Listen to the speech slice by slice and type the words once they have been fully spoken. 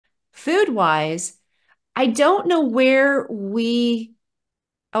food wise, I don't know where we,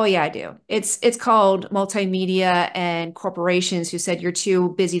 oh yeah, I do. It's called multimedia and corporations who said you're too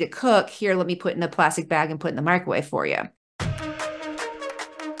busy to cook. Here, let me put in a plastic bag and put in the microwave for you.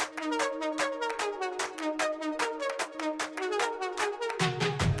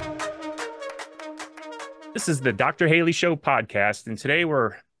 This is the Dr. Haley Show podcast, and today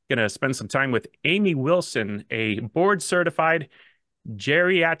we're going to spend some time with Amy Wilson, a board certified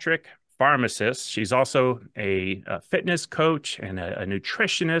geriatric pharmacist. She's also a fitness coach and a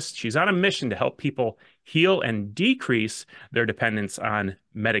nutritionist. She's on a mission to help people heal and decrease their dependence on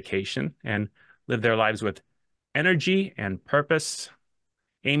medication and live their lives with energy and purpose.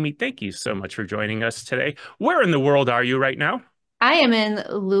 Amy, thank you so much for joining us today. Where in the world are you right now? I am in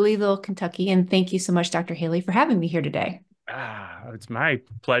Louisville, Kentucky, and thank you so much, Dr. Haley, for having me here today. It's my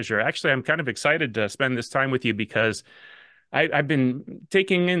pleasure. Actually, I'm kind of excited to spend this time with you because I've been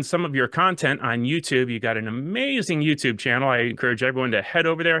taking in some of your content on YouTube. You got an amazing YouTube channel. I encourage everyone to head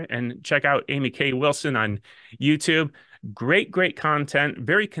over there and check out Amy K. Wilson on YouTube. Great content,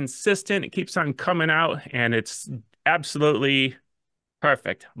 very consistent. It keeps on coming out, and it's absolutely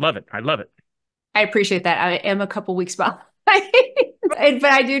perfect. Love it. I love it. I appreciate that. I am a couple weeks behind, but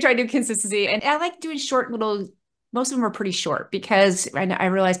I do try to do consistency. And I like doing short little, most of them are pretty short because I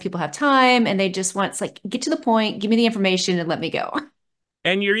realize people have time and they just want, it's like, get to the point, give me the information and let me go.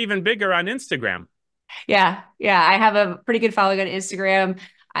 And you're even bigger on Instagram. Yeah. Yeah. I have a pretty good following on Instagram.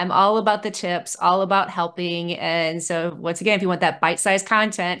 I'm all about the tips, all about helping. And so once again, if you want that bite-sized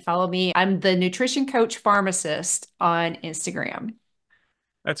content, follow me. I'm the nutrition coach pharmacist on Instagram.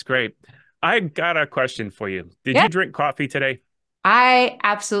 That's great. I got a question for you. Did Yeah. you drink coffee today? I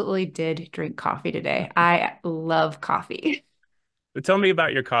absolutely did drink coffee today. I love coffee. Tell me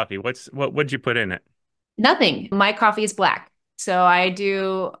about your coffee. What'd you put in it? Nothing. My coffee is black. So I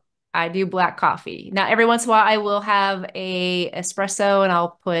do black coffee. Now every once in a while I will have a espresso and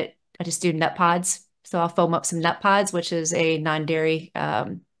I just do nut pods. So I'll foam up some nut pods, which is a non-dairy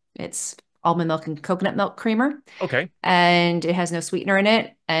it's almond milk and coconut milk creamer. Okay. And it has no sweetener in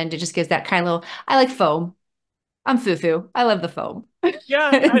it. And it just gives that kind of little, I like foam. I'm foo-foo. I love the foam.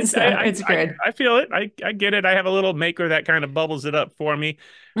 Yeah, So it's good. I feel it. I get it. I have a little maker that kind of bubbles it up for me.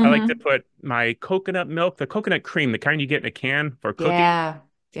 I like to Hmm. put my coconut milk, the coconut cream, the kind you get in a can for cooking. Yeah.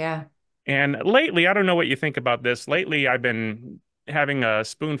 Yeah. And lately, I don't know what you think about this. Lately, I've been having a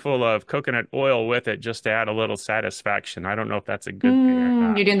spoonful of coconut oil with it just to add a little satisfaction. I don't know if that's a good thing or Mm,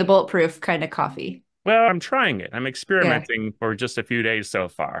 not. you're doing the bulletproof kind of coffee. Well, I'm trying it. I'm Yeah. experimenting for just a few days so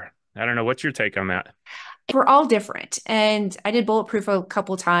far. I don't know. What's your take on that? We're all different. And I did bulletproof a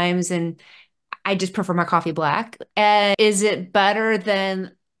couple times and I just prefer my coffee black. And is it better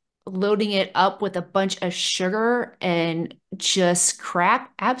than loading it up with a bunch of sugar and just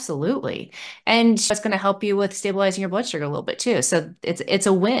crap? Absolutely. And it's going to help you with stabilizing your blood sugar a little bit too. So it's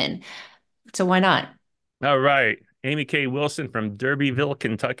a win. So why not? All right. Amy K. Wilson from Derbyville,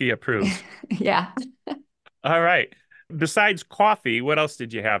 Kentucky approves. Yeah. All right. Besides coffee, what else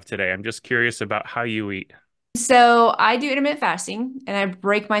did you have today? I'm just curious about how you eat. So I do intermittent fasting and I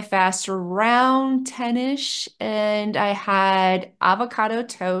break my fast around 10-ish and I had avocado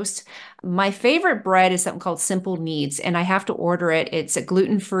toast. My favorite bread is something called Simple Needs and I have to order it. It's a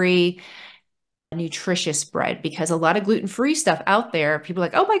gluten-free, nutritious bread because a lot of gluten-free stuff out there, people are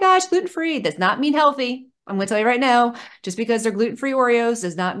like, oh my gosh, gluten-free does not mean healthy. I'm going to tell you right now, just because they're gluten-free Oreos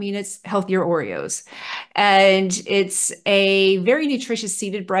does not mean it's healthier Oreos. And it's a very nutritious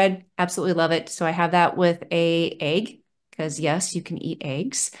seeded bread. Absolutely love it. So I have that with a egg because yes, you can eat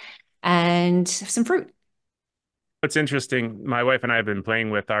eggs and some fruit. What's interesting, my wife and I have been playing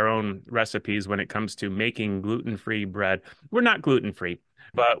with our own recipes when it comes to making gluten-free bread. We're not gluten-free,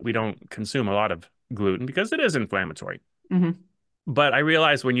 but we don't consume a lot of gluten because it is inflammatory. Hmm. But I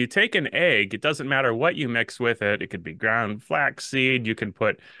realize when you take an egg, it doesn't matter what you mix with it. It could be ground flaxseed. You can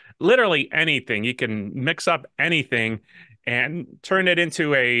put literally anything. You can mix up anything and turn it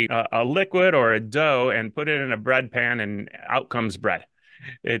into a liquid or a dough and put it in a bread pan, and out comes bread.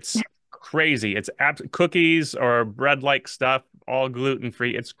 It's crazy. It's cookies or bread-like stuff, all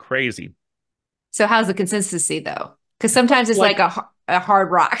gluten-free. It's crazy. So how's the consistency though? Because sometimes it's like Like, a hard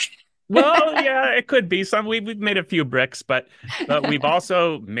rock. well, yeah, it could be some. We've made a few bricks, but we've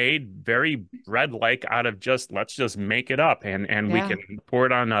also made very bread-like out of just let's just make it up, and we Yeah. can pour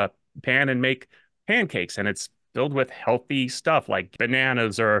it on a pan and make pancakes, and it's filled with healthy stuff like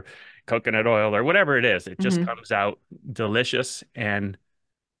bananas or coconut oil or whatever it is. It just Hmm. comes out delicious and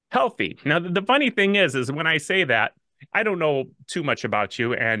healthy. Now, the funny thing is when I say that, I don't know too much about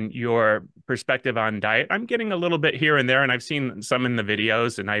you and your perspective on diet. I'm getting a little bit here and there, and I've seen some in the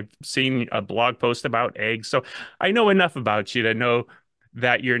videos, and I've seen a blog post about eggs. So I know enough about you to know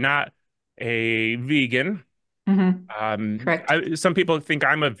that you're not a vegan. Hmm. Correct. Some people think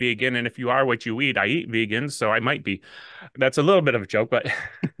I'm a vegan, and if you are what you eat, I eat vegan, so I might be. That's a little bit of a joke, but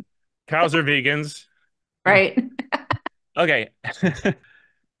cows are vegans. Right. Okay.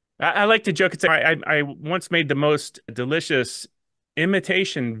 I like to joke. I once made the most delicious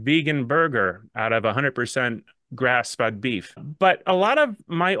imitation vegan burger out of 100% grass-fed beef. But a lot of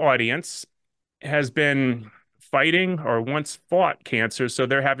my audience has been fighting or once fought cancer, so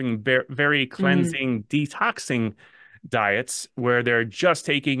they're having very Mm, cleansing, detoxing diets where they're just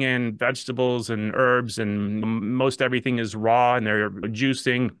taking in vegetables and herbs, and most everything is raw, and they're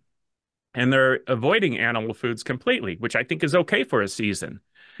juicing, and they're avoiding animal foods completely, which I think is okay for a season.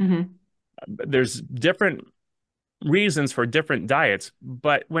 hmm. There's different reasons for different diets,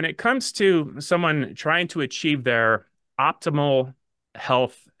 but when it comes to someone trying to achieve their optimal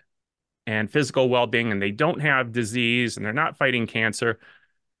health and physical well-being, and they don't have disease and they're not fighting cancer,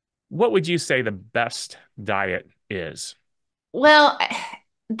 what would you say the best diet is? Well,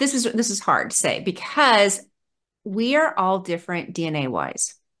 this is hard to say because we are all different DNA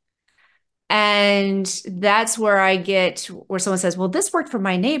wise. And that's where I get where someone says, well, this worked for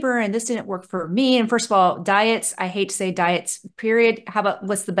my neighbor and this didn't work for me. And first of all, diets, I hate to say diets, period. How about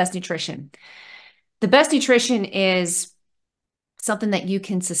what's the best nutrition? The best nutrition is something that you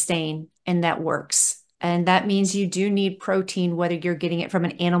can sustain and that works. And that means you do need protein, whether you're getting it from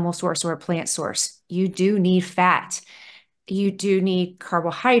an animal source or a plant source. You do need fat. You do need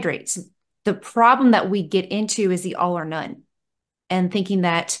carbohydrates. The problem that we get into is the all or none and thinking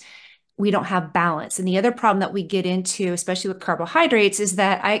that we don't have balance. And the other problem that we get into, especially with carbohydrates, is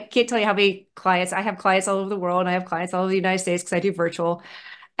that I can't tell you how many clients I have clients all over the world. And I have clients all over the United States because I do virtual.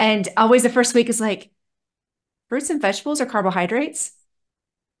 And always the first week is like, fruits and vegetables are carbohydrates.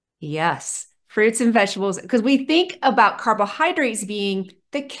 Yes, fruits and vegetables, because we think about carbohydrates being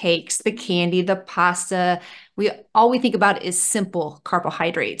the cakes, the candy, the pasta. We think about is simple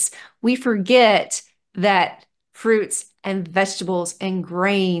carbohydrates. We forget that fruits and vegetables and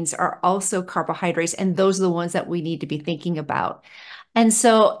grains are also carbohydrates, and those are the ones that we need to be thinking about. And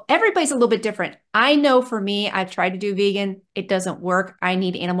so everybody's a little bit different. I know for me, I've tried to do vegan, it doesn't work. I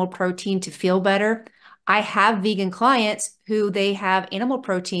need animal protein to feel better. I have vegan clients who they have animal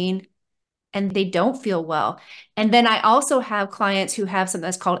protein and they don't feel well. And then I also have clients who have something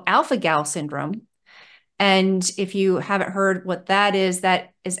that's called alpha gal syndrome. And if you haven't heard what that is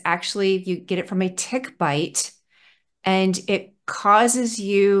actually you get it from a tick bite and it causes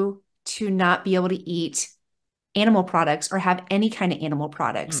you to not be able to eat animal products or have any kind of animal Hmm.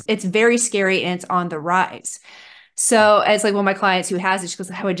 products. It's very scary and it's on the rise. So it's like one of my clients who has it, she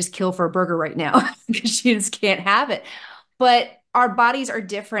goes, I would just kill for a burger right now because she just can't have it. But our bodies are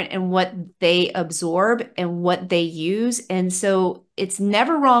different in what they absorb and what they use. And so it's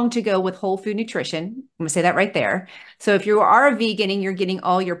never wrong to go with whole food nutrition. I'm going to say that right there. So if you are a vegan and you're getting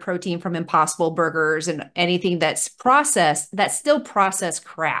all your protein from Impossible Burgers and anything that's processed, that's still processed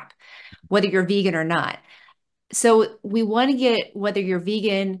crap, whether you're vegan or not. So we want to get whether you're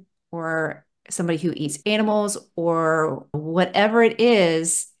vegan or somebody who eats animals or whatever it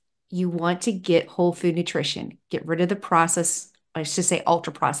is, you want to get whole food nutrition. Get rid of the process. I should say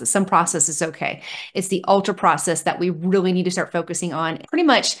ultra process. Some process is okay. It's the ultra process that we really need to start focusing on. Pretty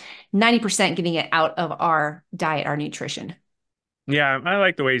much 90% getting it out of our diet, our nutrition. Yeah, I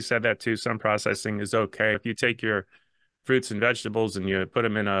like the way you said that too. Some processing is okay. If you take your fruits and vegetables and you put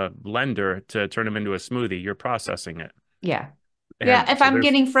them in a blender to turn them into a smoothie, you're processing it. Yeah. And Yeah, if so I'm there's,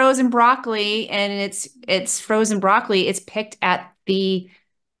 getting frozen broccoli and it's frozen broccoli, it's picked at the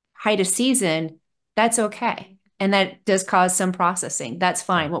height of season, that's okay. And that does cause some processing. That's yeah.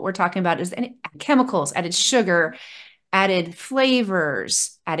 fine. What we're talking about is any chemicals, added sugar, added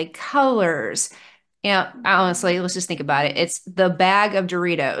flavors, added colors. You know, honestly, let's just think about it. It's the bag of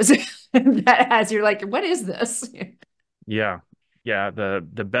Doritos that has, you're like, what is this? Yeah. Yeah,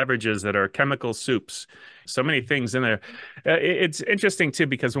 the beverages that are chemical soups, so many things in there. It's interesting too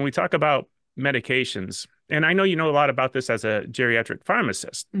because when we talk about medications, and I know you know a lot about this as a geriatric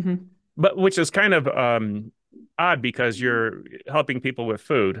pharmacist, Mhm. but which is kind of odd because you're helping people with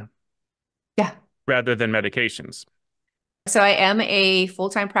food Yeah. rather than medications. So I am a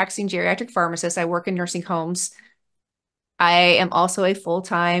full-time practicing geriatric pharmacist. I work in nursing homes. I am also a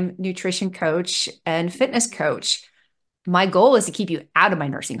full-time nutrition coach and fitness coach. My goal is to keep you out of my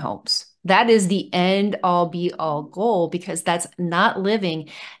nursing homes. That is the end all be all goal because that's not living.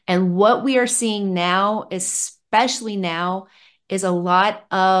 And what we are seeing now, especially now, is a lot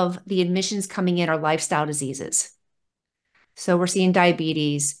of the admissions coming in are lifestyle diseases. So we're seeing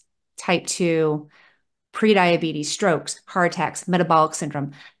diabetes, type 2, prediabetes, strokes, heart attacks, metabolic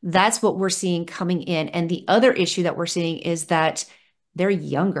syndrome. That's what we're seeing coming in. And the other issue that we're seeing is that they're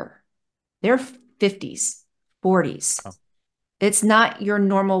younger. They're 50s, 40s. Oh, It's not your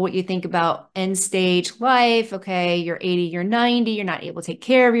normal what you think about end stage life. Okay, you're 80, you're 90, you're not able to take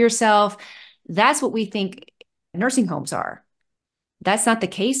care of yourself. That's what we think nursing homes are. That's not the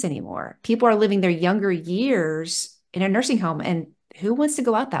case anymore. People are living their younger years in a nursing home, and who wants to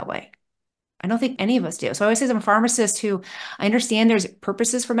go out that way? I don't think any of us do. So I always say I'm a pharmacist who I understand there's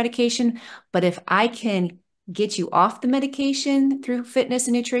purposes for medication, but if I can get you off the medication through fitness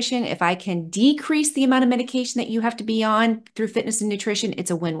and nutrition, if I can decrease the amount of medication that you have to be on through fitness and nutrition,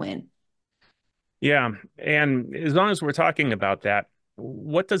 it's a win-win. yeah. And as long as we're talking about that,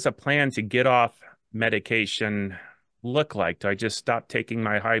 what does a plan to get off medication look like? Do I just stop taking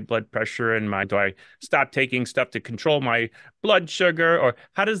my high blood pressure and do I stop taking stuff to control my blood sugar? Or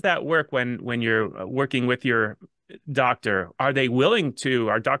how does that work when you're working with your doctor? Are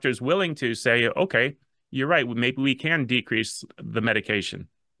doctors willing to say, okay, you're right, maybe we can decrease the medication?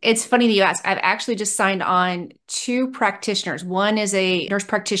 It's funny that you ask. I've actually just signed on two practitioners. One is a nurse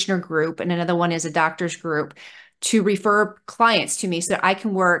practitioner group, and another one is a doctor's group to refer clients to me so that I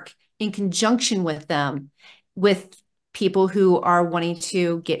can work in conjunction with them with people who are wanting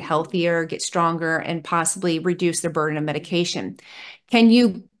to get healthier, get stronger, and possibly reduce their burden of medication. Can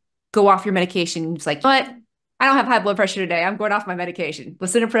you go off your medication? It's like, what? I don't have high blood pressure today. I'm going off my medication.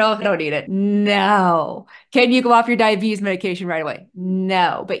 Lisinopril, I don't need it. No. Can you go off your diabetes medication right away?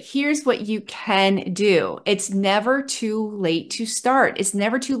 No. But here's what you can do. It's never too late to start. It's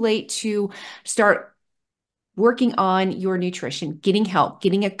never too late to start working on your nutrition, getting help,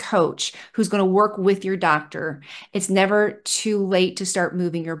 getting a coach who's going to work with your doctor. It's never too late to start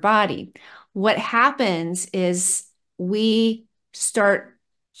moving your body. What happens is we start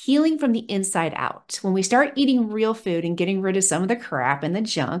healing from the inside out. When we start eating real food and getting rid of some of the crap and the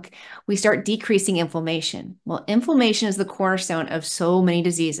junk, we start decreasing inflammation. Well, inflammation is the cornerstone of so many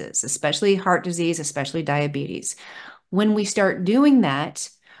diseases, especially heart disease, especially diabetes. When we start doing that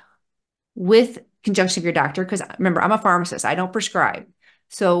with conjunction of your doctor, because remember, I'm a pharmacist, I don't prescribe.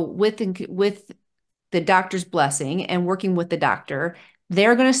 So with the doctor's blessing and working with the doctor,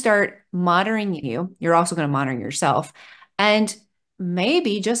 they're going to start monitoring you. You're also going to monitor yourself. And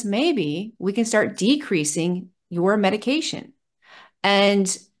maybe, just maybe, we can start decreasing your medication.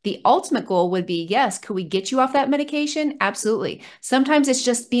 And the ultimate goal would be, yes, could we get you off that medication? Absolutely. Sometimes it's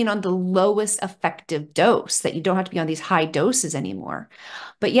just being on the lowest effective dose that you don't have to be on these high doses anymore.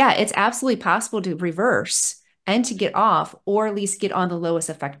 But yeah, it's absolutely possible to reverse and to get off, or at least get on the lowest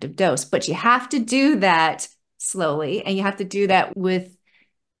effective dose. But you have to do that slowly, and you have to do that with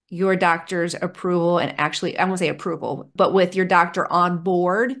your doctor's approval, and actually, I won't say approval, but with your doctor on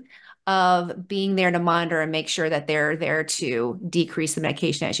board of being there to monitor and make sure that they're there to decrease the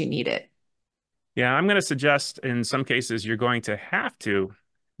medication as you need it. Yeah, I'm going to suggest in some cases you're going to have to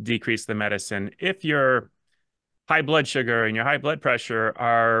decrease the medicine if your high blood sugar and your high blood pressure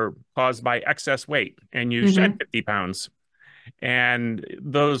are caused by excess weight and you shed Mm-hmm. 50 pounds. And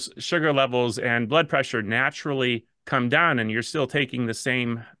those sugar levels and blood pressure naturally come down, and you're still taking the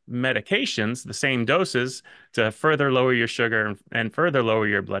same medications, the same doses to further lower your sugar and further lower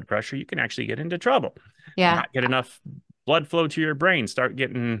your blood pressure, you can actually get into trouble, Yeah. not get enough blood flow to your brain, start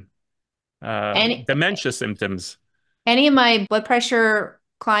getting And dementia symptoms. any of my blood pressure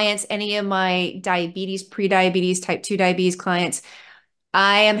clients, any of my diabetes, pre-diabetes, type 2 diabetes clients,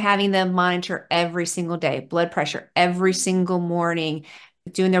 I am having them monitor every single day, blood pressure every single morning,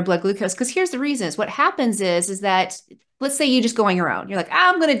 doing their blood glucose. Because here's the reason is what happens is that let's say you just going around, you're like,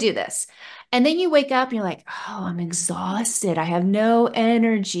 I'm going to do this. And then you wake up and you're like, oh, I'm exhausted. I have no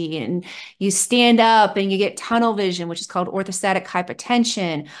energy. And you stand up and you get tunnel vision, which is called orthostatic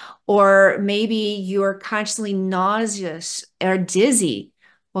hypotension. Or maybe you're constantly nauseous or dizzy.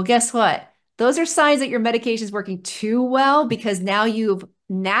 Well, guess what? Those are signs that your medication is working too well, because now you've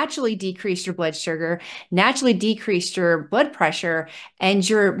naturally decreased your blood sugar, naturally decreased your blood pressure, and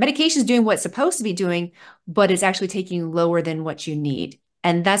your medication is doing what it's supposed to be doing, but it's actually taking you lower than what you need.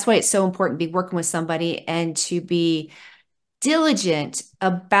 And that's why it's so important to be working with somebody and to be diligent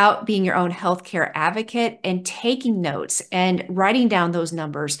about being your own healthcare advocate and taking notes and writing down those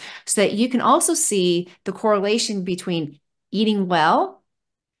numbers so that you can also see the correlation between eating well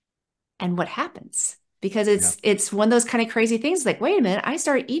and what happens. Because Yeah. it's one of those kind of crazy things like, wait a minute, I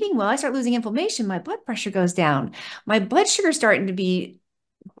start eating well, I start losing inflammation, my blood pressure goes down, my blood sugar starting to be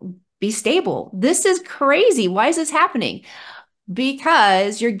be stable. This is crazy. Why is this happening?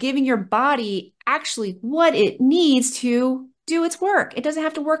 Because you're giving your body actually what it needs to do its work. It doesn't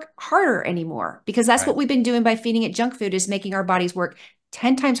have to work harder anymore because that's Right. what we've been doing by feeding it junk food is making our bodies work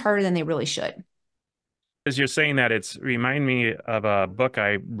 10 times harder than they really should. As you're saying that, it's remind me of a book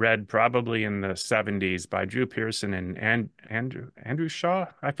I read probably in the 70s by Drew Pearson and Andrew Shaw.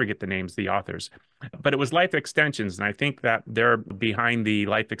 I forget the names, the authors, but it was life extensions, and I think that they're behind the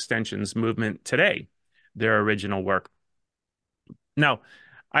life extensions movement today, their original work. Now,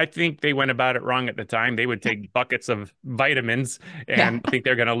 I think they went about it wrong at the time. They would take buckets of vitamins Yeah. and think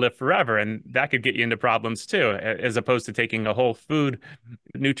they're going to live forever, and that could get you into problems too, as opposed to taking a whole food,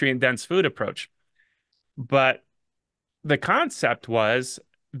 nutrient dense food approach. But the concept was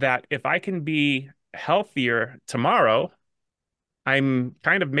that if I can be healthier tomorrow, I'm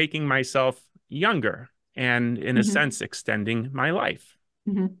kind of making myself younger and, in a Hmm. sense, extending my life.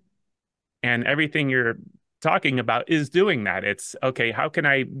 Hmm. And everything you're talking about is doing that. It's okay, how can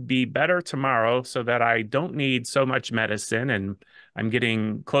I be better tomorrow so that I don't need so much medicine and I'm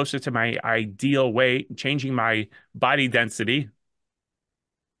getting closer to my ideal weight, changing my body density?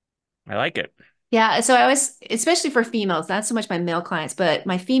 I like it. Yeah, so I always, especially for females, not so much my male clients, but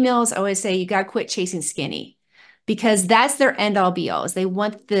my females always say you got to quit chasing skinny because that's their end all be all. Is they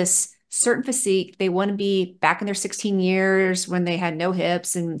want this certain physique. They want to be back in their 16 years when they had no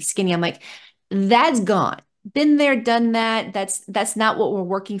hips and skinny. I'm like, that's gone. Been there, done that. That's not what we're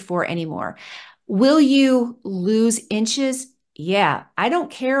working for anymore. Will you lose inches? Yeah, I don't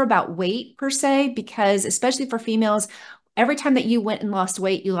care about weight per se because especially for females, every time that you went and lost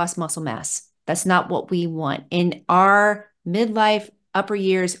weight, you lost muscle mass. That's not what we want. In our midlife, upper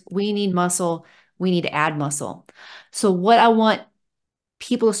years, we need muscle. We need to add muscle. So, what I want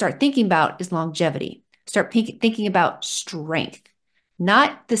people to start thinking about is longevity. Start thinking about strength,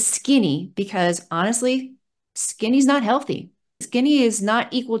 not the skinny, because honestly, skinny's not healthy. Skinny is not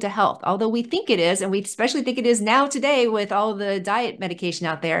equal to health, although we think it is, and we especially think it is now today with all the diet medication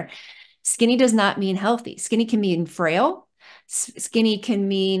out there. Skinny does not mean healthy. Skinny can mean frail. Skinny can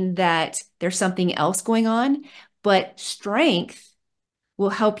mean that there's something else going on, but strength will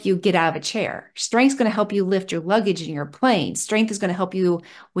help you get out of a chair. Strength is going to help you lift your luggage in your plane. Strength is going to help you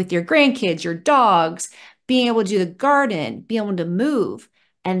with your grandkids, your dogs, being able to do the garden, being able to move.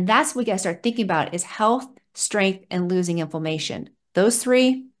 And that's what we got to start thinking about is health, strength, and losing inflammation. Those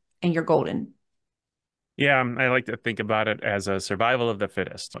three, and you're golden. Yeah, I like to think about it as a survival of the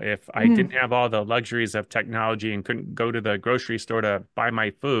fittest. If I didn't Mhm. have all the luxuries of technology and couldn't go to the grocery store to buy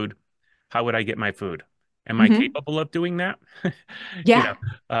my food, how would I get my food? Am I Mhm. capable of doing that? You know,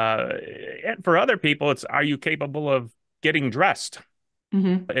 Yeah. and for other people, it's are you capable of getting dressed?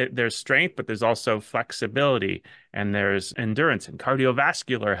 Mhm. There's strength, but there's also flexibility and there's endurance and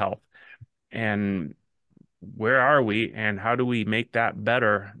cardiovascular health. And where are we and how do we make that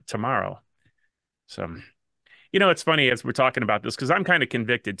better tomorrow? So, it's funny as we're talking about this because I'm kind of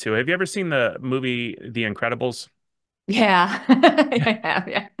convicted too. Have you ever seen the movie The Incredibles? Yeah. I have,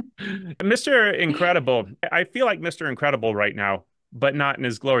 yeah. Mr. Incredible, I feel like Mr. Incredible right now, but not in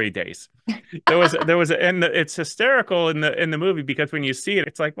his glory days. And it's hysterical in the movie because when you see it,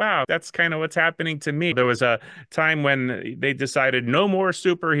 it's like, wow, that's kind of what's happening to me. There was a time when they decided no more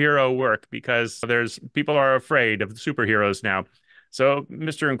superhero work because there's people are afraid of superheroes now. So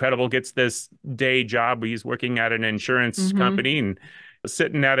Mr. Incredible gets this day job. He's working at an insurance Hmm. company and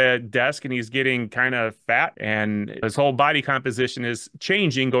sitting at a desk and he's getting kind of fat and his whole body composition is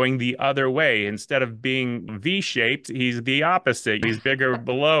changing, going the other way. Instead of being V-shaped, he's the opposite. He's bigger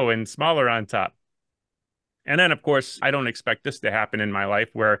below and smaller on top. And then, of course, I don't expect this to happen in my life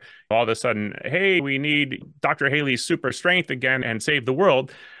where all of a sudden, hey, we need Dr. Haley's super strength again and save the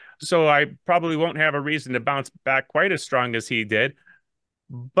world. So I probably won't have a reason to bounce back quite as strong as he did.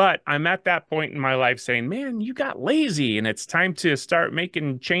 But I'm at that point in my life saying, man, you got lazy and it's time to start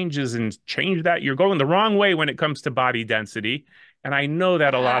making changes and change that. You're going the wrong way when it comes to body density. And I know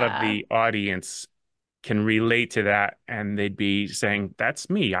that a lot of Yeah. the audience can relate to that and they'd be saying, that's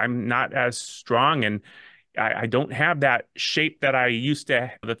me. I'm not as strong and I don't have that shape that I used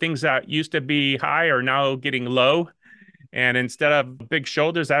to. The things that used to be high are now getting low. And instead of big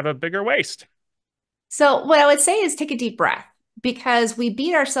shoulders, I have a bigger waist. So, what I would say is take a deep breath because we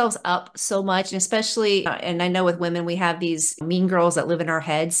beat ourselves up so much, and especially, and I know with women, we have these mean girls that live in our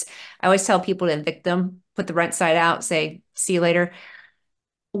heads. I always tell people to evict them, put the rent side out, say, see you later.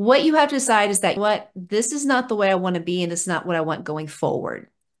 What you have to decide is that what this is not the way I want to be, and this is not what I want going forward.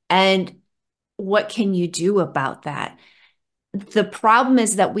 And what can you do about that? The problem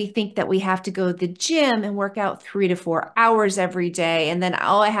is that we think that we have to go to the gym and work out 3 to 4 hours every day. And then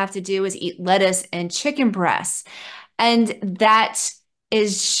all I have to do is eat lettuce and chicken breasts. And that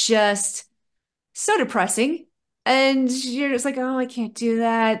is just so depressing. And you're just like, oh, I can't do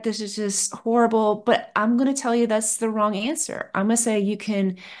that. This is just horrible. But I'm going to tell you that's the wrong answer. I'm going to say you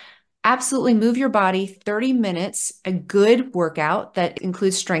can absolutely move your body 30 minutes, a good workout that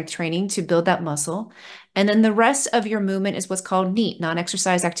includes strength training to build that muscle. And then the rest of your movement is what's called NEAT,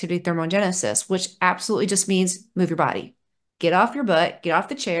 non-exercise activity thermogenesis, which absolutely just means move your body. Get off your butt, get off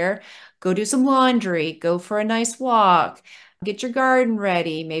the chair, go do some laundry, go for a nice walk, get your garden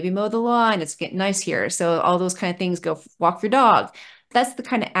ready, maybe mow the lawn. It's getting nice here. So all those kind of things, go walk your dog. That's the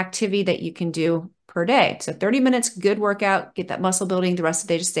kind of activity that you can do per day. So 30 minutes, good workout, get that muscle building, the rest of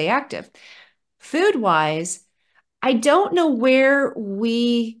the day to stay active. Food wise, I don't know where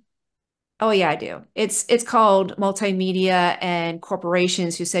we, oh yeah, I do. It's called multimedia and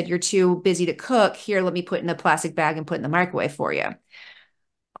corporations who said you're too busy to cook. Here, let me put in a plastic bag and put in the microwave for you.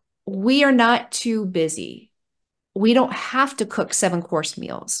 We are not too busy. We don't have to cook 7 course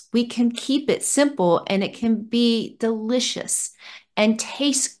meals. We can keep it simple and it can be delicious and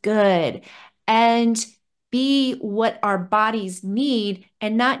taste good and be what our bodies need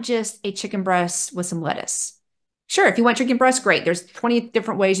and not just a chicken breast with some lettuce. Sure, if you want chicken breast, great. There's 20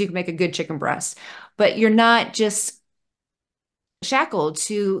 different ways you can make a good chicken breast, but you're not just shackled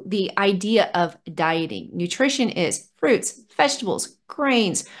to the idea of dieting. Nutrition is fruits, vegetables,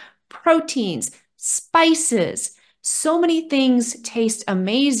 grains, proteins, spices. So many things taste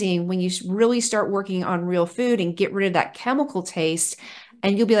amazing when you really start working on real food and get rid of that chemical taste.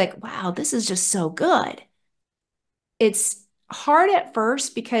 And you'll be like, wow, this is just so good. It's hard at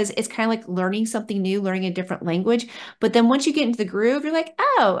first because it's kind of like learning something new, learning a different language. But then once you get into the groove, you're like,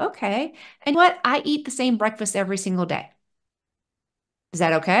 oh, okay. And what? I eat the same breakfast every single day. Is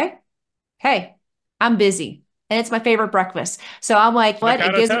that okay? Hey, I'm busy and it's my favorite breakfast. So I'm like, what? It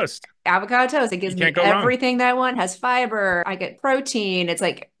Avocado gives toast. avocado toast. It You gives can't me go wrong. everything that I want, has fiber. I get protein. It's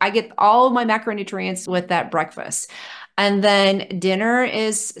like I get all of my macronutrients with that breakfast. And then dinner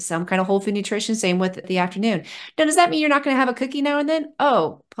is some kind of whole food nutrition, same with the afternoon. Now, does that mean you're not going to have a cookie now and then?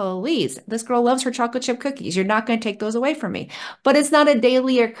 Oh, please. This girl loves her chocolate chip cookies. You're not going to take those away from me. But it's not a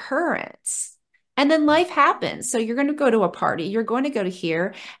daily occurrence. And then life happens. So you're going to go to a party, you're going to go to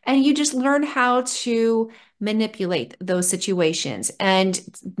here, and you just learn how to manipulate those situations and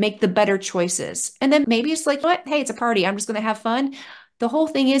make the better choices. And then maybe it's like, what? Hey, it's a party. I'm just going to have fun. The whole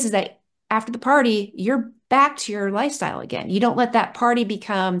thing is that after the party, you're back to your lifestyle again. You don't let that party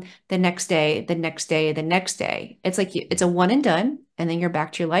become the next day, the next day, the next day. It's like it's a one and done, and then you're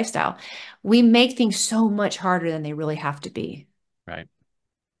back to your lifestyle. We make things so much harder than they really have to be. Right.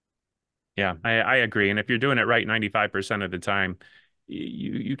 Yeah, I agree. And if you're doing it right 95% of the time,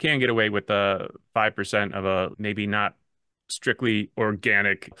 you can get away with the 5% of a maybe not strictly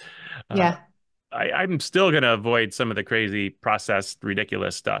organic. Uh, Yeah. I'm still going to avoid some of the crazy processed,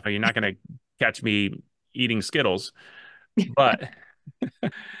 ridiculous stuff. You're not going to catch me eating Skittles. But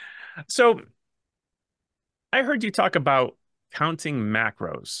so I heard you talk about counting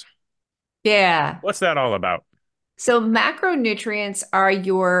macros. Yeah. What's that all about? So macronutrients are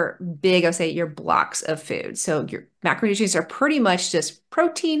your big, I'll say your blocks of food. So your macronutrients are pretty much just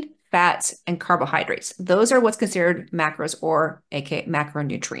protein, fats, and carbohydrates. Those are what's considered macros or aka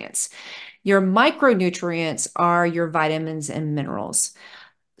macronutrients. Your micronutrients are your vitamins and minerals.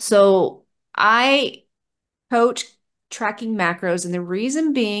 So I coach tracking macros, and the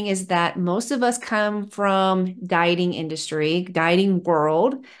reason being is that most of us come from dieting industry, dieting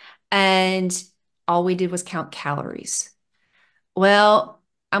world, and all we did was count calories. Well,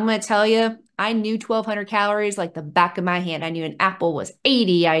 I'm going to tell you, I knew 1,200 calories like the back of my hand. I knew an apple was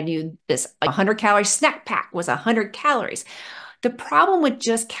 80. I knew this 100-calorie snack pack was 100 calories. The problem with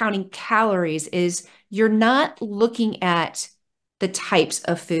just counting calories is you're not looking at the types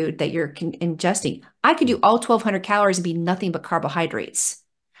of food that you're ingesting. I could do all 1,200 calories and be nothing but carbohydrates.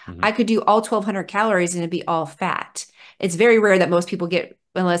 Mhm. I could do all 1,200 calories and it'd be all fat. It's very rare that most people get,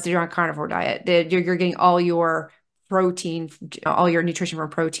 unless they're on a carnivore diet, that you're getting all your protein, all your nutrition from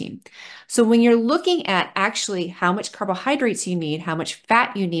protein. So when you're looking at actually how much carbohydrates you need, how much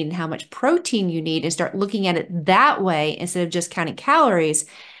fat you need, and how much protein you need, and start looking at it that way instead of just counting calories,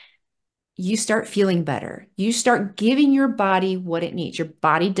 you start feeling better. You start giving your body what it needs. Your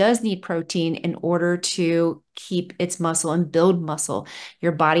body does need protein in order to keep its muscle and build muscle.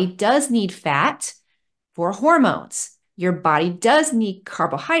 Your body does need fat for hormones. Your body does need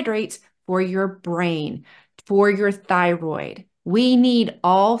carbohydrates for your brain, for your thyroid. We need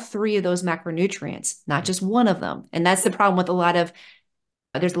all three of those macronutrients, not just one of them. And that's the problem with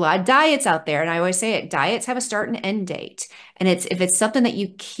there's a lot of diets out there. And I always say it, diets have a start and end date. And if it's something that you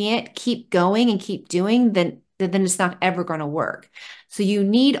can't keep going and keep doing, then it's not ever going to work. So you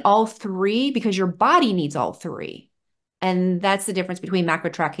need all three because your body needs all three. And that's the difference between macro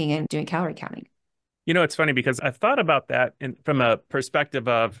tracking and doing calorie counting. It's funny because I've thought about that from a perspective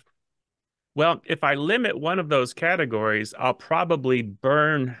of, well, if I limit one of those categories, I'll probably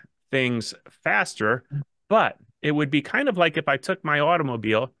burn things faster. But it would be kind of like if I took my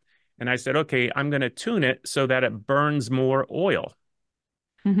automobile and I said, okay, I'm going to tune it so that it burns more oil.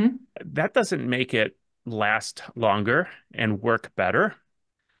 Mm-hmm. That doesn't make it last longer and work better.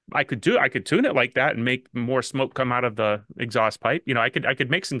 I could tune it like that and make more smoke come out of the exhaust pipe. I could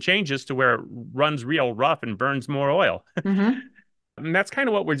make some changes to where it runs real rough and burns more oil. Mm-hmm. And that's kind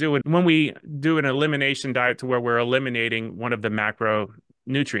of what we're doing when we do an elimination diet to where we're eliminating one of the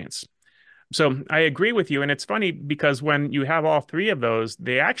macronutrients. So I agree with you. And it's funny because when you have all three of those,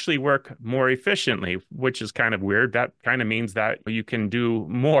 they actually work more efficiently, which is kind of weird. That kind of means that you can do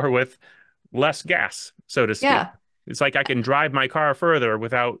more with less gas, so to speak. Yeah. It's like I can drive my car further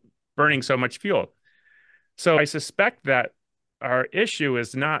without burning so much fuel. So I suspect that our issue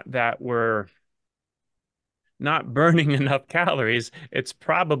is not that we're not burning enough calories. It's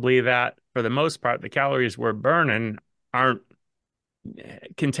probably that for the most part, the calories we're burning aren't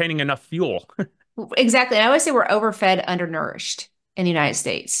containing enough fuel. Exactly. And I always say we're overfed, undernourished in the United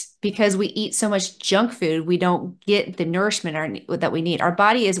States because we eat so much junk food, we don't get the nourishment that we need. Our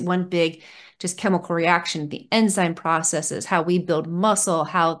body is one big just chemical reaction. The enzyme processes, how we build muscle,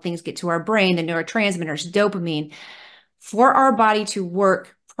 how things get to our brain, the neurotransmitters, dopamine. For our body to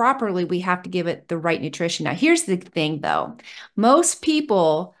work properly, we have to give it the right nutrition. Now, here's the thing though. Most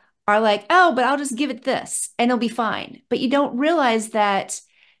people are like, oh, but I'll just give it this and it'll be fine. But you don't realize that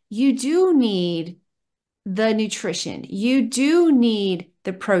you do need the nutrition. You do need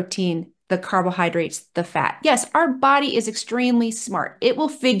the protein, the carbohydrates, the fat. Yes, our body is extremely smart. It will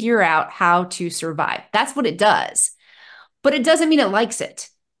figure out how to survive. That's what it does. But it doesn't mean it likes it.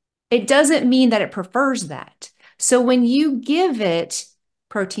 It doesn't mean that it prefers that. So when you give it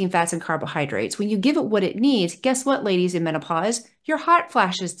protein, fats, and carbohydrates, when you give it what it needs, guess what, ladies in menopause? Your hot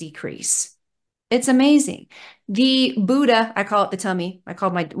flashes decrease. It's amazing. The Buddha, I call it the tummy. I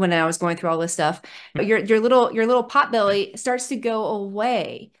called my when I was going through all this stuff. Your little pot belly starts to go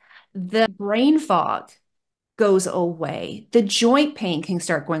away. The brain fog goes away. The joint pain can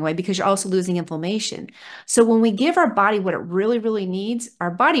start going away because you're also losing inflammation. So when we give our body what it really, really needs,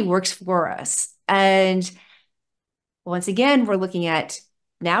 our body works for us. And once again, we're looking at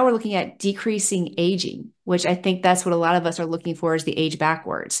decreasing aging, which I think that's what a lot of us are looking for is the age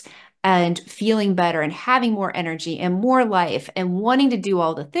backwards and feeling better and having more energy and more life and wanting to do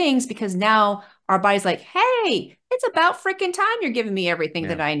all the things because now our body's like, hey, it's about freaking time you're giving me everything Yeah.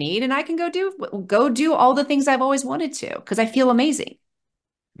 that I need and I can go do all the things I've always wanted to because I feel amazing.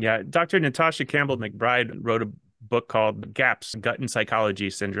 Yeah. Dr. Natasha Campbell McBride wrote a book called GAPS, Gut and Psychology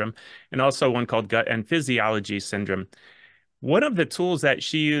Syndrome, and also one called Gut and Physiology Syndrome. One of the tools that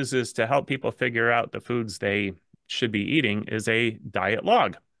she uses to help people figure out the foods they should be eating is a diet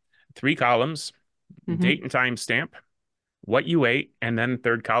log. 3 columns, date Hmm. and time stamp, what you ate, and then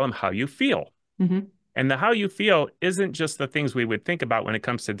third column, how you feel. Hmm. And the how you feel isn't just the things we would think about when it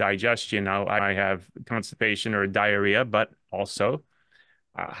comes to digestion. Now, I have constipation or diarrhea, but also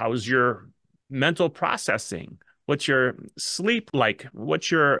how's your mental processing? What's your sleep like? What's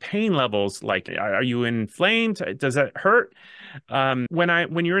your pain levels like? Are you inflamed? Does it hurt?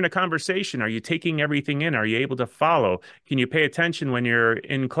 When you're in a conversation, are you taking everything in? Are you able to follow? Can you pay attention when you're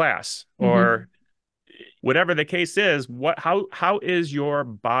in class? Hmm. Or whatever the case is, how is your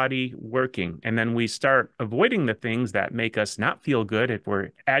body working? And then we start avoiding the things that make us not feel good. If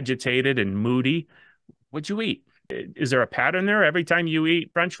we're agitated and moody, what'd you eat? Is there a pattern there? Every time you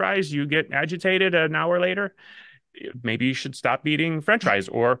eat French fries, you get agitated an hour later. Maybe you should stop eating French fries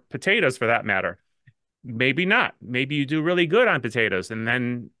or potatoes for that matter. Maybe not. Maybe you do really good on potatoes, and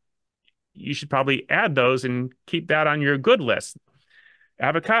then you should probably add those and keep that on your good list.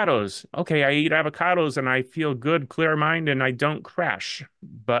 Avocados. Okay, I eat avocados and I feel good, clear mind, and I don't crash.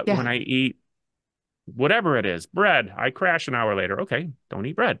 But when Yeah. I eat whatever it is, bread, I crash an hour later. Okay, don't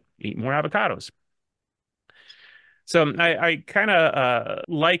eat bread. Eat more avocados. So I kind of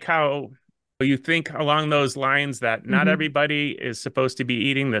like how you think along those lines that not Hmm. everybody is supposed to be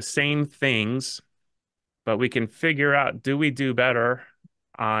eating the same things, but we can figure out, do we do better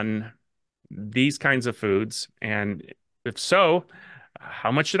on these kinds of foods? And if so,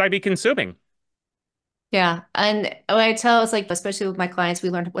 how much should I be consuming? Yeah. And what I tell is like, especially with my clients, we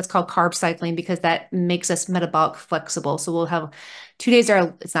learn what's called carb cycling because that makes us metabolic flexible. So we'll have 2 days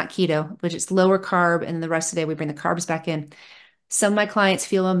are it's not keto, but it's lower carb, and the rest of the day we bring the carbs back in. Some of my clients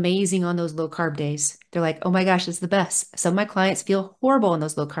feel amazing on those low carb days. They're like, oh my gosh, it's the best. Some of my clients feel horrible on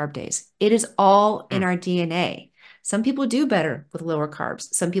those low carb days. It is all in Hmm. our DNA. Some people do better with lower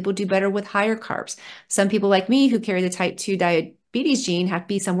carbs. Some people do better with higher carbs. Some people like me who carry the type 2 diabetes gene have to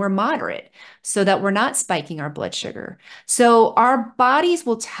be somewhere moderate so that we're not spiking our blood sugar. So our bodies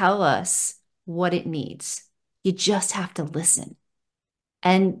will tell us what it needs. You just have to listen.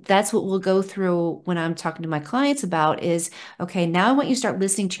 And that's what we'll go through when I'm talking to my clients about is, okay, now I want you to start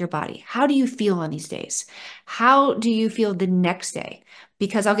listening to your body. How do you feel on these days? How do you feel the next day?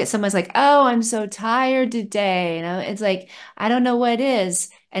 Because I'll get someone's like, oh, I'm so tired today. It's like, I don't know what it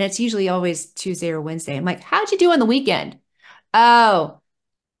is. And it's usually always Tuesday or Wednesday. I'm like, how'd you do on the weekend? Oh,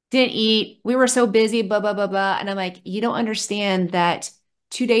 didn't eat. We were so busy, blah, blah, blah, blah. And I'm like, you don't understand that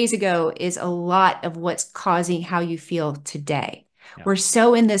 2 days ago is a lot of what's causing how you feel today. Yeah. We're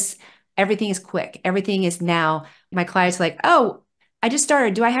so in this, everything is quick, everything is now. My client's like, oh, I just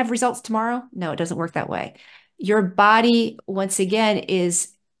started. Do I have results tomorrow? No, it doesn't work that way. Your body, once again,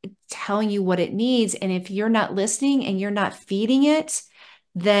 is telling you what it needs. And if you're not listening and you're not feeding it,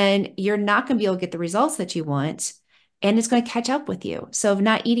 then you're not going to be able to get the results that you want, and it's going to catch up with you. So, if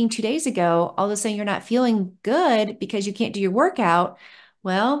not eating 2 days ago, all of a sudden you're not feeling good because you can't do your workout.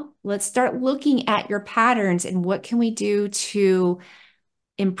 Well, let's start looking at your patterns and what can we do to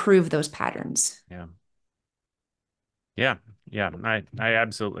improve those patterns. Yeah. Yeah. Yeah. I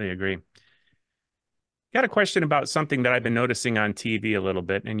absolutely agree. Got a question about something that I've been noticing on TV a little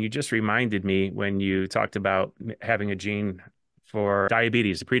bit, and you just reminded me when you talked about having a gene for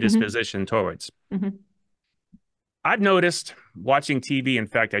diabetes, a Mm-hmm. predisposition towards. Mm-hmm. I've noticed watching TV. In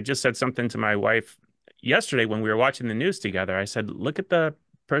fact, I just said something to my wife yesterday when we were watching the news together. I said, "Look at the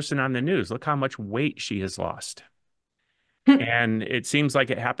person on the news. Look how much weight she has lost." And it seems like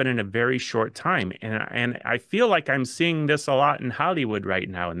it happened in a very short time. And I feel like I'm seeing this a lot in Hollywood right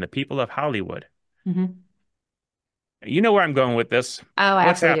now, and the people of Hollywood. Mm-hmm. You know where I'm going with this. Oh, I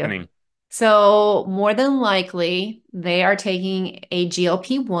What's absolutely do. happening? So, more than likely, they are taking a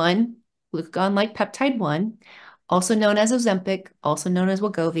GLP-1, glucagon-like peptide 1, also known as Ozempic, also known as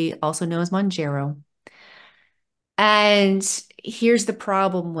Wegovy, also known as Mounjaro. And here's the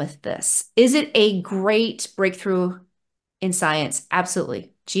problem with this. Is it a great breakthrough in science?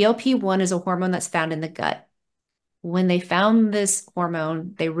 Absolutely. GLP-1 is a hormone that's found in the gut. When they found this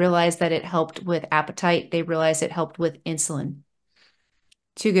hormone, they realized that it helped with appetite. They realized it helped with insulin.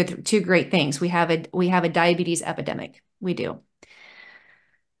 Two great things. We have a diabetes epidemic. We do.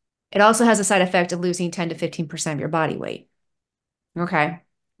 It also has a side effect of losing 10 to 15% of your body weight. Okay.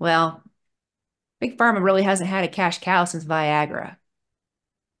 Well, Big Pharma really hasn't had a cash cow since Viagra.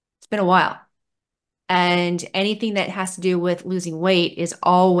 It's been a while. And anything that has to do with losing weight is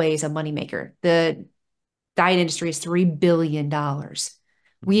always a moneymaker. The diet industry is $3 billion.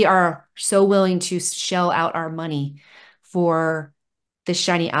 We are so willing to shell out our money for the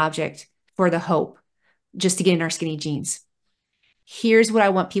shiny object, for the hope, just to get in our skinny jeans. Here's what I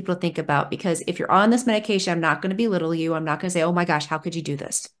want people to think about, because if you're on this medication, I'm not going to belittle you. I'm not going to say, oh my gosh, how could you do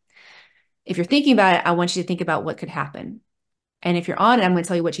this? If you're thinking about it, I want you to think about what could happen. And if you're on it, I'm going to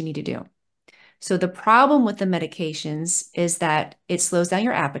tell you what you need to do. So the problem with the medications is that it slows down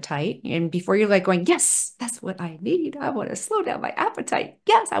your appetite. And before you're like going, yes, that's what I need. I want to slow down my appetite.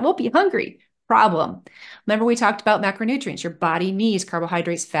 Yes, I won't be hungry. Problem. Remember we talked about macronutrients. Your body needs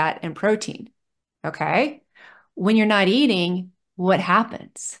carbohydrates, fat, and protein. Okay. When you're not eating, what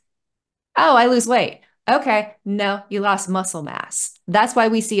happens? Oh, I lose weight. Okay, no, you lost muscle mass. That's why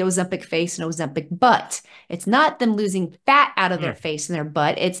we see Ozempic face and Ozempic butt. It's not them losing fat out of their Mm, face and their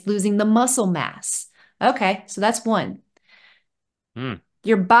butt, it's losing the muscle mass. Okay, so that's one. mm,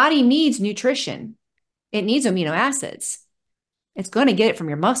 Your body needs nutrition, it needs amino acids. It's going to get it from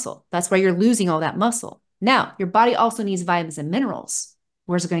your muscle. That's why you're losing all that muscle. Now, your body also needs vitamins and minerals.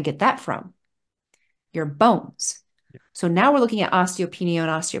 Where's it going to get that from? Your bones. So now we're looking at osteopenia and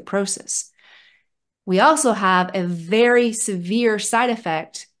osteoporosis. We also have a very severe side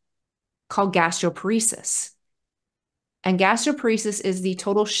effect called gastroparesis. And gastroparesis is the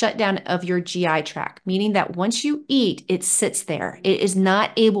total shutdown of your GI tract, meaning that once you eat, it sits there. It is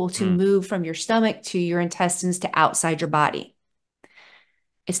not able to mm. move from your stomach to your intestines to outside your body.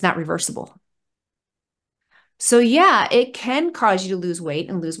 It's not reversible. So yeah, it can cause you to lose weight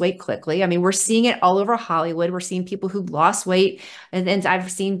and lose weight quickly. I mean, we're seeing it all over Hollywood. We're seeing people who lost weight, and then I've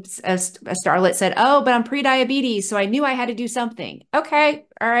seen a starlet said, "Oh, but I'm pre-diabetes, so I knew I had to do something." Okay,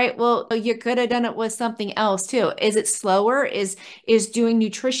 all right. Well, you could have done it with something else too. Is it slower? Is doing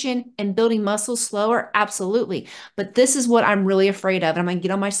nutrition and building muscle slower? Absolutely. But this is what I'm really afraid of, and I'm gonna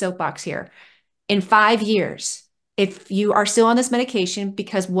get on my soapbox here. In 5 years, if you are still on this medication,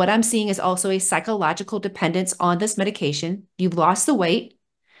 because what I'm seeing is also a psychological dependence on this medication, you've lost the weight,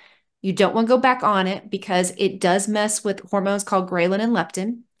 you don't want to go back on it because it does mess with hormones called ghrelin and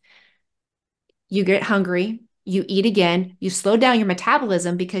leptin. You get hungry, you eat again, you slow down your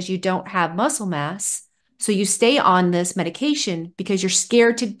metabolism because you don't have muscle mass. So you stay on this medication because you're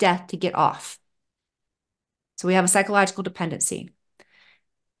scared to death to get off. So we have a psychological dependency.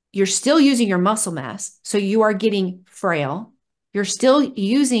 You're still using your muscle mass. So you are getting frail. You're still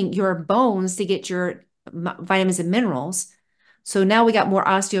using your bones to get your vitamins and minerals. So now we got more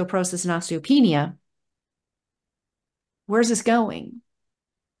osteoporosis and osteopenia. Where's this going?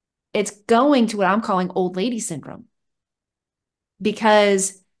 It's going to what I'm calling old lady syndrome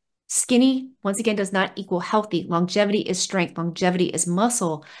because skinny, once again, does not equal healthy. Longevity is strength, longevity is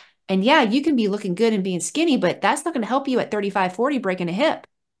muscle. And yeah, you can be looking good and being skinny, but that's not going to help you at 35, 40 breaking a hip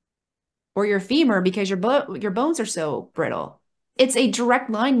or your femur because your bones are so brittle. It's a direct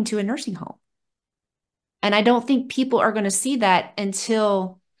line into a nursing home. And I don't think people are going to see that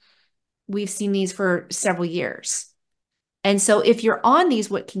until we've seen these for several years. And so if you're on these,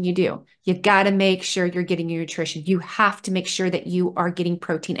 what can you do? You got to make sure you're getting your nutrition. You have to make sure that you are getting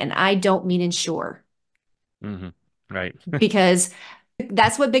protein. And I don't mean ensure Hmm. Right. because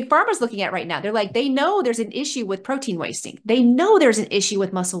that's what Big Pharma's looking at right now. They're like, they know there's an issue with protein wasting. They know there's an issue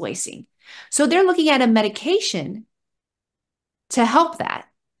with muscle wasting. So they're looking at a medication to help that.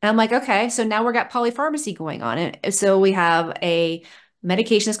 And I'm like, okay, so now we've got polypharmacy going on. And so we have a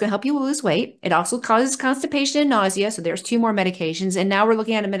medication that's going to help you lose weight. It also causes constipation and nausea. So there's two more medications. And now we're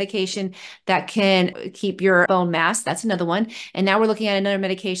looking at a medication that can keep your bone mass. That's another one. And now we're looking at another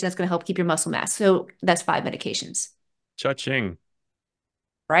medication that's going to help keep your muscle mass. So that's five medications, Cha-ching.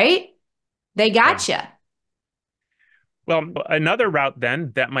 right? They Yeah. gotcha. Well, another route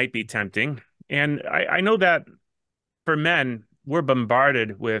then that might be tempting, and I know that for men, we're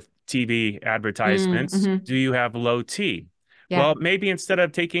bombarded with TV advertisements. Mm-hmm. Do you have low T? Yeah. Well, maybe instead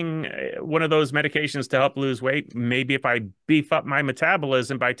of taking one of those medications to help lose weight, maybe if I beef up my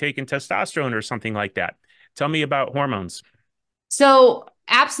metabolism by taking testosterone or something like that. Tell me about hormones. So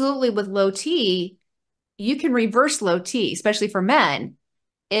absolutely with low T, you can reverse low T, especially for men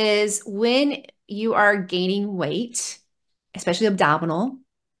is when you are gaining weight, especially abdominal,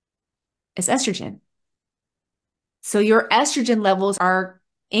 is estrogen. So your estrogen levels are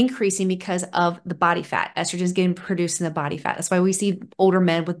increasing because of the body fat. Estrogen is getting produced in the body fat. That's why we see older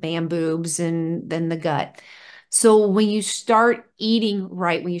men with man boobs and then the gut. So when you start eating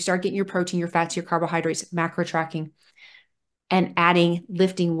right, when you start getting your protein, your fats, your carbohydrates, macro tracking, and adding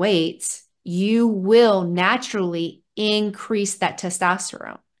lifting weights, you will naturally increase that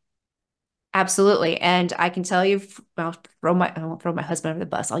testosterone. Absolutely. And I can tell you, I won't throw my husband under the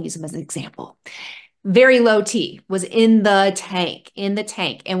bus. I'll use him as an example. Very low T was in the tank.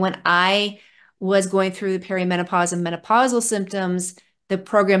 And when I was going through the perimenopause and menopausal symptoms, the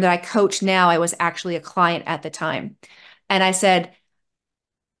program that I coach now, I was actually a client at the time. And I said,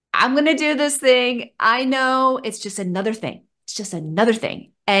 I'm going to do this thing. I know it's just another thing. It's just another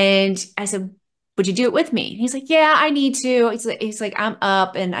thing. And I said, would you do it with me? And he's like, yeah, I need to. He's like, I'm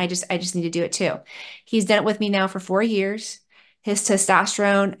up and I just need to do it too. He's done it with me now for 4 years. His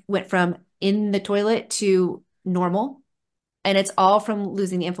testosterone went from in the toilet to normal. And it's all from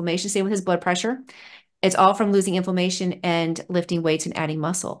losing the inflammation. Same with his blood pressure. It's all from losing inflammation and lifting weights and adding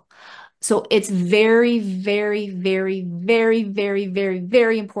muscle. So it's very, very, very, very, very, very,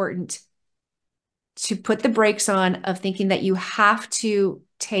 very important to put the brakes on of thinking that you have to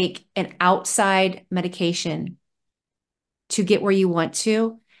take an outside medication to get where you want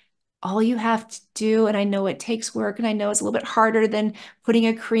to. All you have to do, and I know it takes work, and I know it's a little bit harder than putting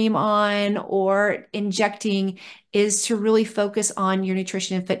a cream on or injecting, is to really focus on your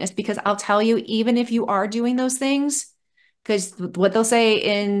nutrition and fitness. Because I'll tell you, even if you are doing those things, because what they'll say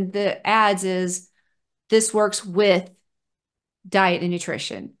in the ads is this works with diet and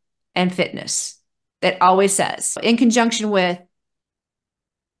nutrition and fitness. That always says in conjunction with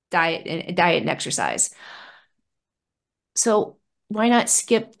diet and exercise. So why not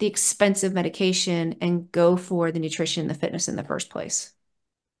skip the expensive medication and go for the nutrition and the fitness in the first place?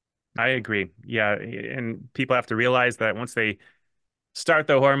 I agree. Yeah, and people have to realize that once they start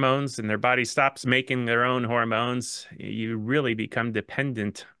the hormones and their body stops making their own hormones, you really become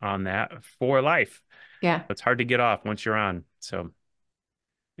dependent on that for life. Yeah. It's hard to get off once you're on. So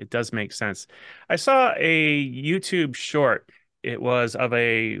it does make sense. I saw a YouTube short. It was of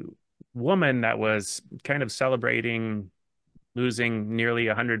a woman that was kind of celebrating losing nearly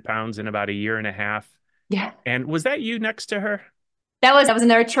 100 pounds in about a year and a half. Yeah. And was that you next to her? That was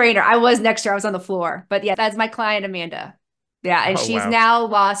another trainer. I was next to her. I was on the floor. But yeah, that's my client, Amanda. Yeah. And Oh, she's wow. now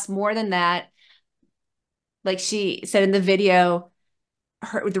lost more than that. Like she said in the video,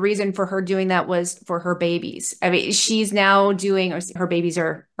 the reason for her doing that was for her babies. I mean, she's now doing, or her babies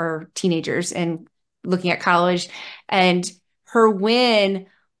are teenagers and looking at college, and her win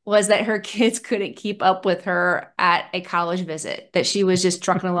was that her kids couldn't keep up with her at a college visit, that she was just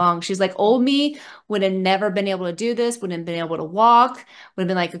trucking along. She's like, old me would have never been able to do this, wouldn't have been able to walk, would have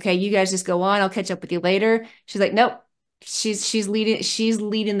been like, okay, you guys just go on, I'll catch up with you later. She's like, nope, she's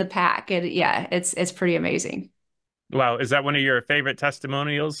leading the pack. And yeah, it's pretty amazing. Wow. Is that one of your favorite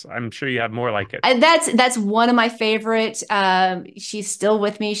testimonials? I'm sure you have more like it. That's one of my favorite. She's still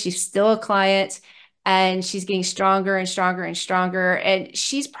with me. She's still a client, and she's getting stronger and stronger and stronger. And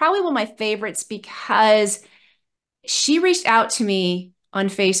she's probably one of my favorites because she reached out to me on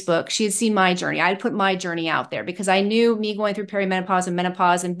Facebook. She had seen my journey. I had put my journey out there because I knew me going through perimenopause and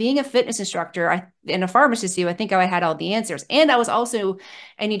menopause and being a fitness instructor and a pharmacist too. I think I had all the answers. And I was also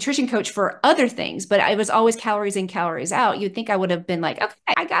a nutrition coach for other things, but I was always calories in, calories out. You'd think I would have been like, okay,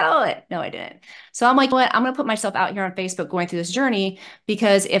 I got all it. No, I didn't. So I'm like, what? I'm going to put myself out here on Facebook going through this journey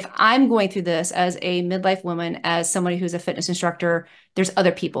because if I'm going through this as a midlife woman, as somebody who's a fitness instructor, there's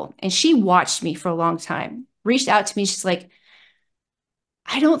other people. And she watched me for a long time, reached out to me. She's like,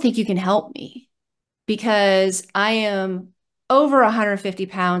 I don't think you can help me because I am over 150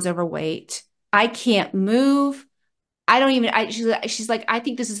 pounds overweight. I can't move. I don't even, she's like, I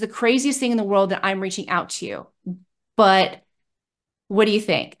think this is the craziest thing in the world that I'm reaching out to you. But what do you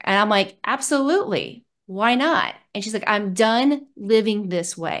think? And I'm like, absolutely. Why not? And she's like, I'm done living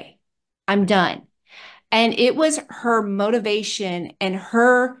this way. I'm Yeah. done. And it was her motivation and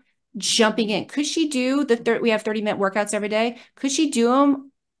her jumping in. Could she do we have 30-minute workouts every day? Could she do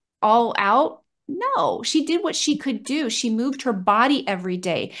them all out? No, she did what she could do. She moved her body every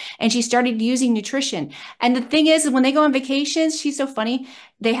day and she started using nutrition. And the thing is, when they go on vacations, she's so funny.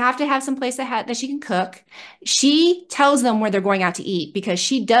 They have to have some place that she can cook. She tells them where they're going out to eat because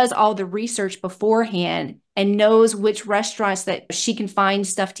she does all the research beforehand and knows which restaurants that she can find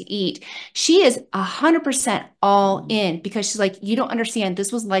stuff to eat. She is 100% all in because she's like, you don't understand.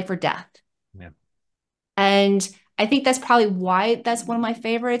 This was life or death. Yeah. And I think that's probably why that's one of my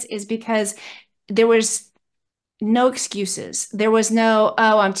favorites is because there was no excuses. There was no,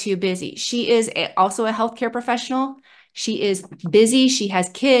 oh, I'm too busy. She is also a healthcare professional. She is busy. She has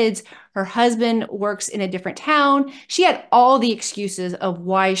kids. Her husband works in a different town. She had all the excuses of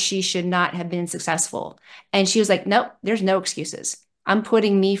why she should not have been successful. And she was like, nope, there's no excuses. I'm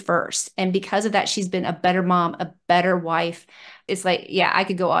putting me first. And because of that, she's been a better mom, a better wife. It's like, yeah, I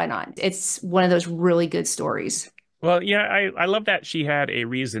could go on and on. It's one of those really good stories. Well, yeah, I love that she had a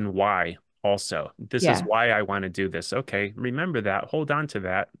reason why also. This is Yeah. why I want to do this. Okay, remember that. Hold on to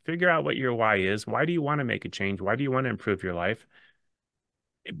that. Figure out what your why is. Why do you want to make a change? Why do you want to improve your life?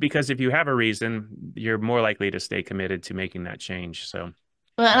 Because if you have a reason, you're more likely to stay committed to making that change. So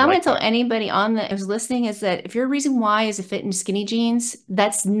Well, and I I'm going like to tell that. anybody on that who's listening is that if your reason why is to fit in skinny jeans,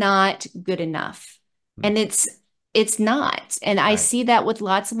 that's not good enough. Mm. And it's not. And I Right. see that with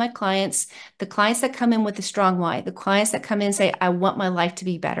lots of my clients, the clients that come in with a strong why, the clients that come in and say, I want my life to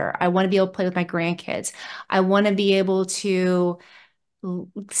be better. I want to be able to play with my grandkids. I want to be able to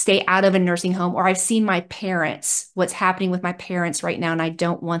stay out of a nursing home, or I've seen my parents, what's happening with my parents right now, and I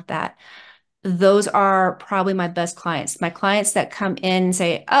don't want that. Those are probably my best clients. My clients that come in and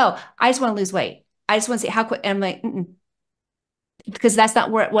say, "Oh, I just want to lose weight. I just want to see how quick." And I'm like, mm-mm, because that's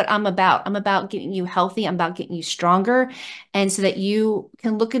not what I'm about. I'm about getting you healthy. I'm about getting you stronger, and so that you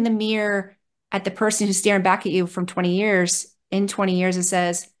can look in the mirror at the person who's staring back at you from 20 years in 20 years and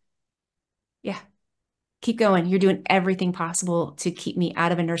says, "Yeah, keep going. You're doing everything possible to keep me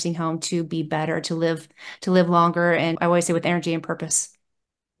out of a nursing home, to be better, to live longer." And I always say with energy and purpose.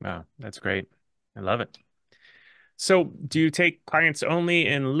 Wow, that's great. I love it. So, do you take clients only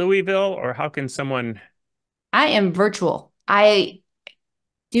in Louisville, or how can someone? I am virtual. I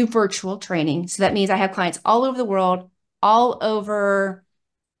do virtual training. So that means I have clients all over the world, all over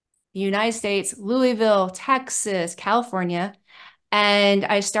the United States, Louisville, Texas, California. And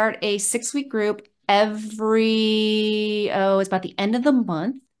I start a 6-week group it's about the end of the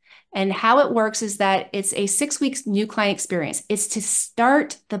month. And how it works is that it's a 6 weeks new client experience. It's to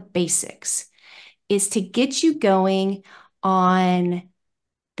start the basics, is to get you going on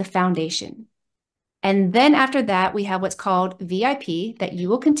the foundation. And then after that, we have what's called VIP that you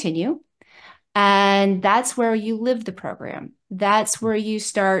will continue. And that's where you live the program. That's where you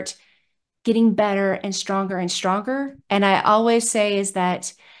start getting better and stronger and stronger. And I always say is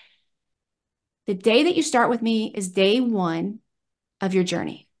that the day that you start with me is day one of your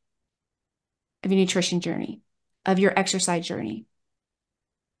journey, of your nutrition journey, of your exercise journey.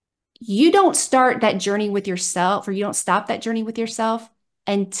 You don't start that journey with yourself, or you don't stop that journey with yourself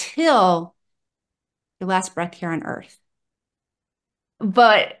until your last breath here on earth.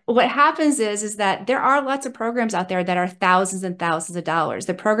 But what happens is that there are lots of programs out there that are thousands and thousands of dollars.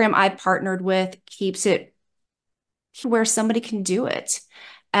 The program I partnered with keeps it where somebody can do it.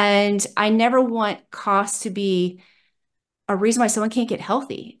 And I never want cost to be a reason why someone can't get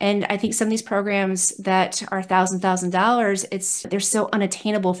healthy. And I think some of these programs that are $1,000, they're so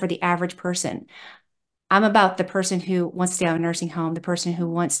unattainable for the average person. I'm about the person who wants to stay out of a nursing home, the person who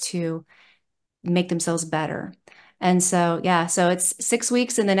wants to make themselves better. And so, yeah, so it's 6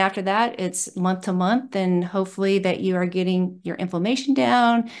 weeks. And then after that, it's month to month. And hopefully that you are getting your inflammation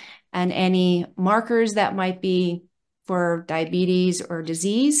down and any markers that might be for diabetes or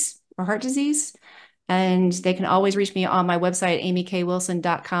disease or heart disease. And they can always reach me on my website,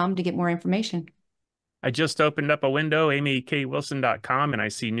 amykwilson.com, to get more information. I just opened up a window, amykwilson.com, and I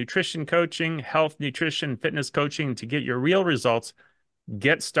see nutrition coaching, health, nutrition, fitness coaching to get your real results.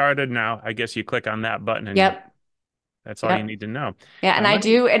 Get started now. I guess you click on that button and Yep. that's all you Yep. need to know. Yeah, and Now, I let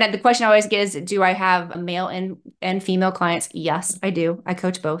me, do. And the question I always get is, do I have male and female clients? Yes, I do. I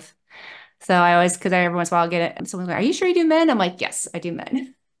coach both. So I always, because every once in a while I'll get it. Someone's like, "Are you sure you do men?" I'm like, "Yes, I do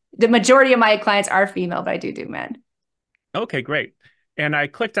men." The majority of my clients are female, but I do men. okay, great. And I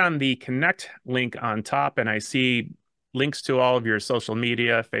clicked on the connect link on top and I see links to all of your social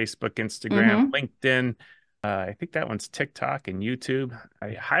media, Facebook, Instagram, Mm-hmm. LinkedIn. I think that one's TikTok and YouTube.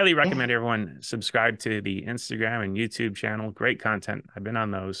 I highly Yeah. recommend everyone subscribe to the Instagram and YouTube channel. Great content. I've been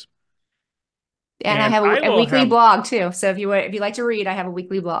on those. And I And have I a will weekly have blog too. So if you like to read, I have a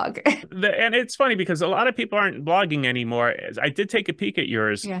weekly blog. and it's funny because a lot of people aren't blogging anymore. I did take a peek at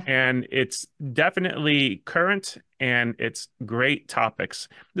yours, Yeah. and it's definitely current and it's great topics.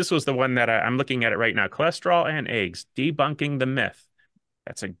 This was the one that I'm looking at it right now: cholesterol and eggs, debunking the myth.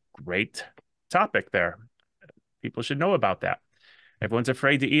 That's a great topic there. People should know about that. Everyone's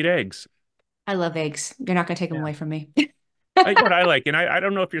afraid to eat eggs. I love eggs. You're not going to take them Yeah. away from me. What I like, and I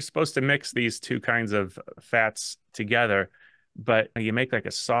don't know if you're supposed to mix these two kinds of fats together, but you make like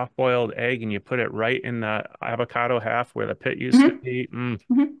a soft boiled egg and you put it right in the avocado half where the pit used to Hmm. be. Hmm.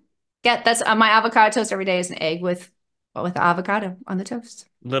 Yeah, that's my avocado toast every day is an egg with avocado on the toast.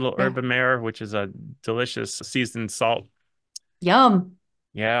 Little Yeah. herb mare, which is a delicious seasoned salt. Yum.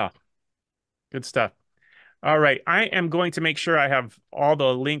 Yeah, good stuff. All right. I am going to make sure I have all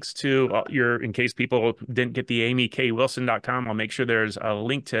the links to in case people didn't get the amykwilson.com, I'll make sure there's a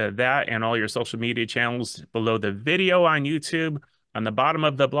link to that and all your social media channels below the video on YouTube, on the bottom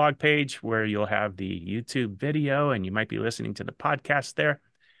of the blog page where you'll have the YouTube video and you might be listening to the podcast there.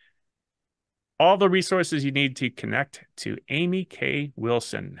 All the resources you need to connect to Amy K.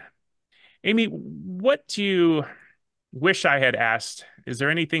 Wilson. Amy, what do you wish I had asked? Is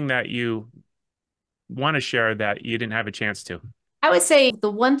there anything that you want to share that you didn't have a chance to? I would say the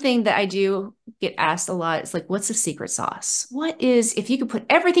one thing that I do get asked a lot is like, what's the secret sauce? What is, if you could put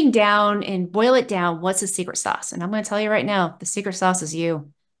everything down and boil it down, what's the secret sauce? And I'm going to tell you right now, the secret sauce is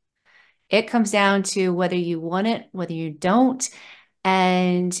you. It comes down to whether you want it, whether you don't,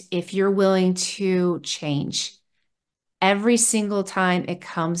 and if you're willing to change. Every single time it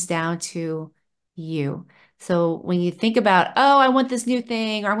comes down to you. So when you think about, oh, I want this new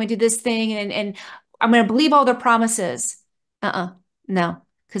thing, or I'm going to do this thing, and I'm going to believe all their promises. No,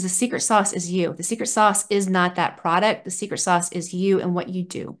 because the secret sauce is you. The secret sauce is not that product. The secret sauce is you and what you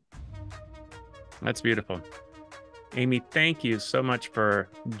do. That's beautiful. Amy, thank you so much for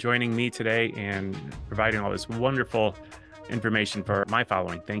joining me today and providing all this wonderful information for my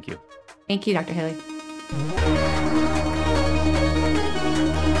following. Thank you. Thank you, Dr. Haley.